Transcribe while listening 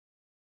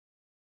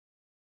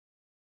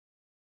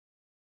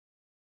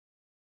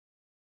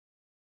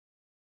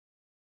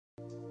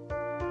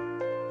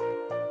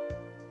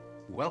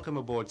Welcome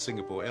aboard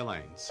Singapore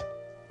Airlines.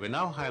 We're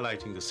now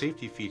highlighting the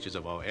safety features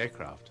of our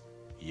aircraft.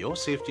 Your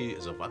safety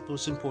is of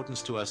utmost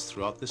importance to us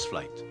throughout this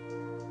flight.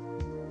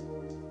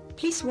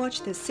 Please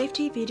watch the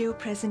safety video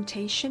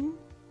presentation,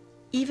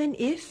 even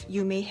if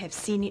you may have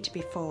seen it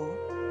before.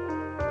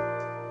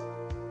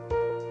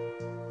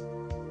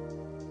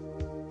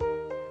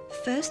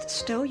 First,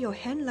 stow your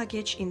hand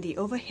luggage in the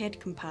overhead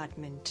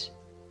compartment.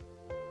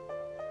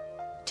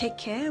 Take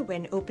care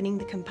when opening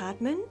the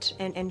compartment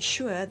and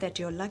ensure that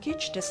your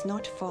luggage does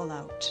not fall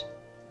out.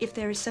 If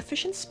there is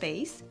sufficient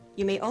space,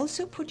 you may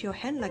also put your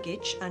hand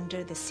luggage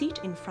under the seat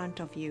in front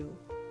of you.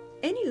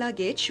 Any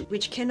luggage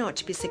which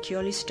cannot be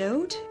securely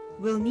stowed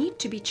will need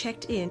to be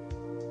checked in.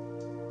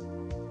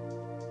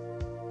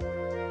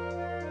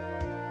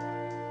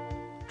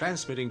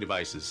 Transmitting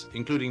devices,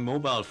 including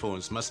mobile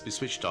phones, must be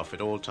switched off at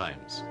all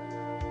times.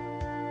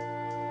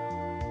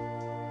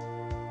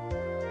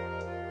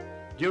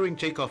 During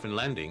takeoff and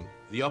landing,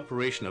 the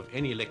operation of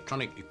any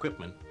electronic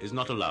equipment is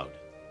not allowed.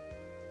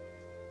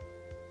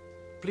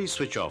 Please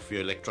switch off your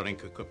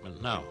electronic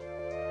equipment now.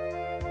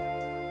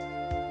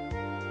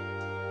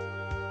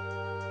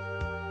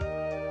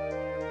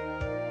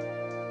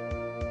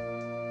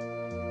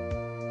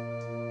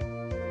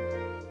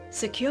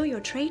 Secure your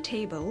tray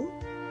table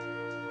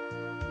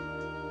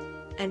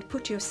and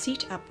put your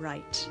seat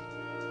upright.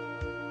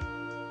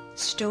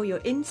 Stow your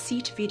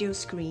in-seat video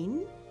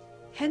screen,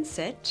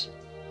 handset,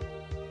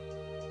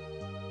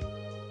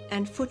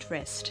 and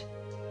footrest.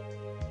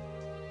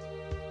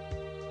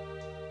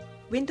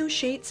 Window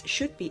shades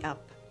should be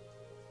up.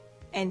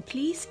 And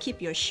please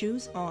keep your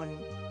shoes on.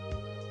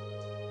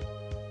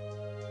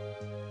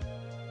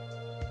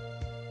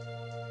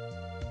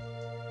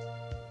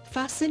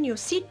 Fasten your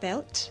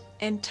seatbelt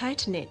and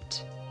tighten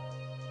it.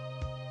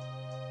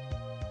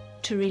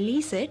 To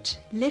release it,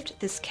 lift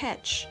this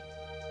catch.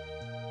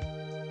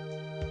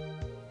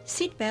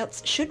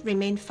 Seatbelts should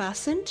remain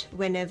fastened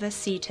whenever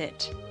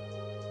seated.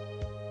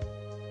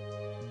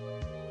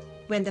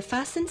 When the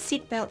fasten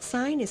seatbelt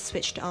sign is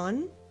switched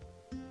on,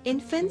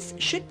 infants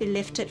should be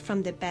lifted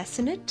from the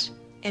bassinet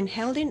and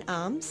held in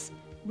arms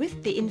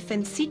with the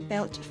infant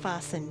seatbelt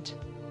fastened.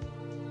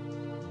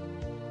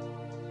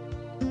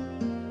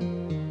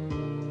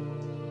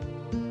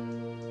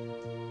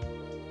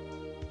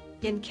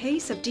 In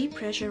case of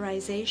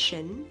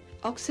depressurization,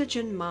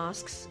 oxygen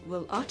masks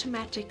will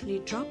automatically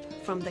drop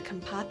from the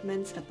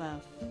compartments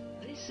above.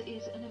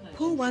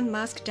 Pull one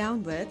mask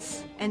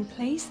downwards and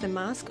place the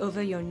mask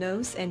over your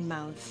nose and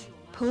mouth.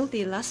 Pull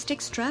the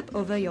elastic strap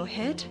over your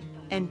head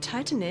and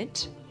tighten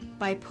it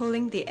by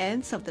pulling the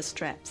ends of the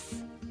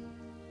straps.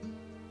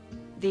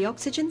 The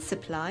oxygen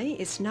supply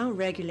is now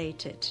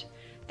regulated,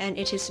 and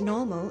it is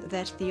normal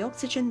that the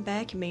oxygen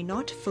bag may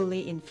not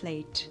fully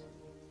inflate.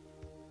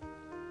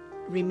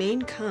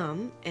 Remain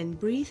calm and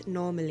breathe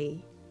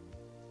normally.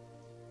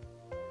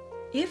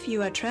 If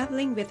you are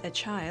traveling with a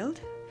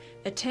child,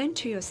 attend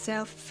to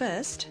yourself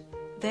first,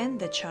 then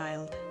the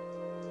child.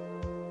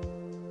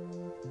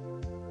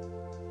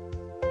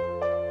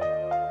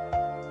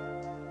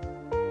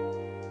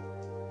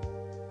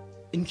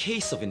 In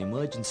case of an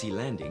emergency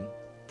landing,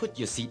 put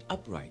your seat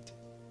upright.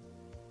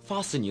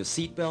 Fasten your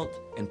seatbelt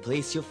and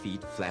place your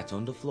feet flat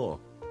on the floor.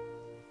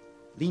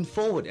 Lean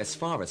forward as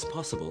far as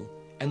possible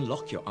and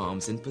lock your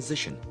arms in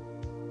position.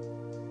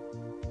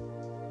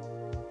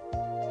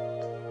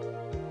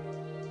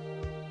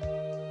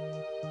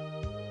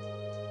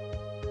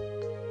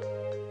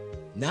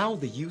 Now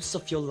the use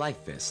of your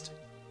life vest.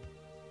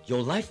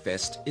 Your life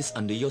vest is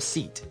under your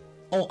seat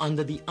or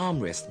under the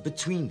armrest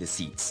between the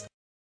seats.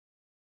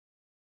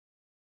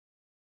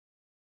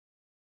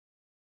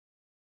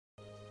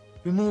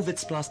 Remove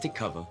its plastic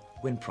cover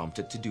when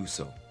prompted to do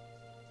so.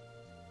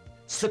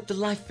 Slip the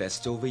life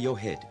vest over your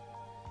head.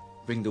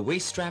 Bring the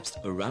waist straps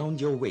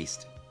around your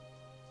waist.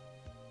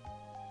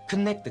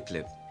 Connect the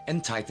clip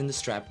and tighten the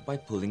strap by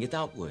pulling it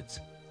outwards.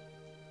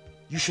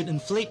 You should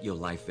inflate your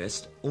life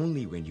vest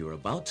only when you're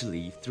about to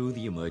leave through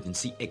the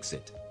emergency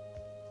exit.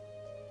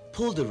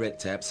 Pull the red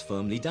tabs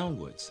firmly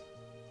downwards.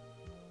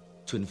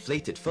 To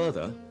inflate it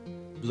further,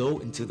 blow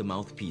into the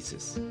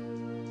mouthpieces.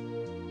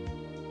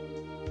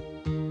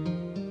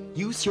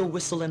 Use your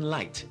whistle and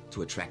light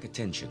to attract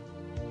attention.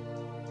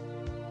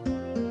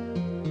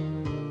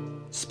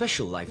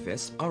 Special life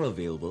vests are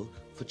available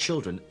for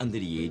children under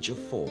the age of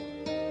 4.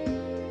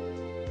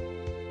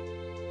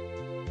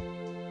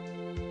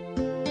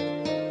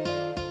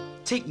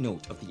 Take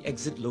note of the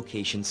exit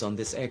locations on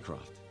this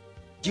aircraft.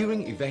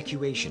 During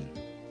evacuation,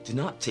 do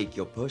not take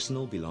your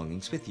personal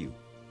belongings with you.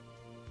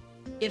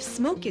 If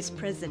smoke is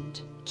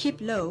present,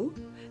 keep low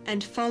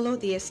and follow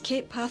the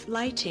escape path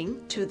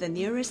lighting to the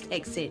nearest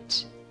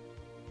exit.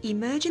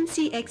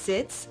 Emergency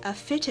exits are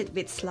fitted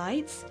with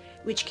slides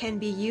which can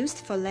be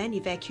used for land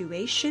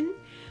evacuation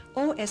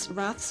or as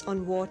rafts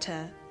on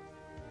water.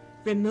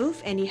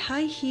 Remove any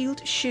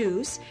high-heeled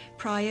shoes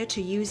prior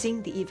to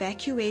using the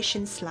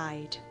evacuation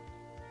slide.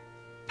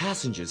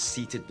 Passengers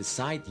seated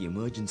beside the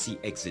emergency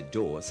exit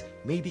doors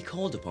may be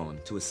called upon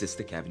to assist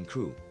the cabin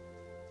crew.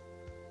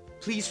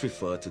 Please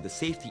refer to the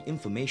safety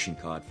information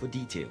card for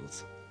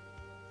details.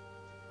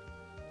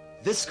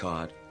 This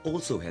card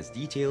also has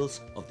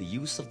details of the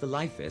use of the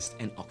life vest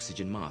and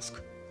oxygen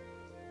mask,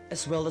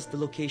 as well as the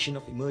location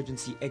of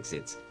emergency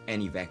exits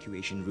and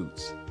evacuation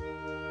routes.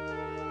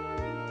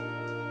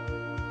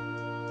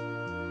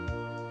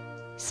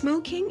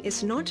 Smoking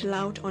is not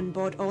allowed on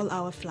board all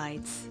our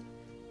flights.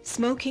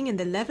 Smoking in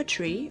the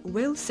lavatory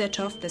will set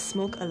off the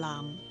smoke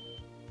alarm.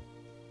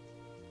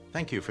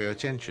 Thank you for your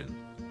attention.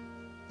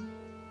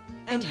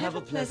 And have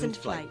a pleasant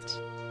flight.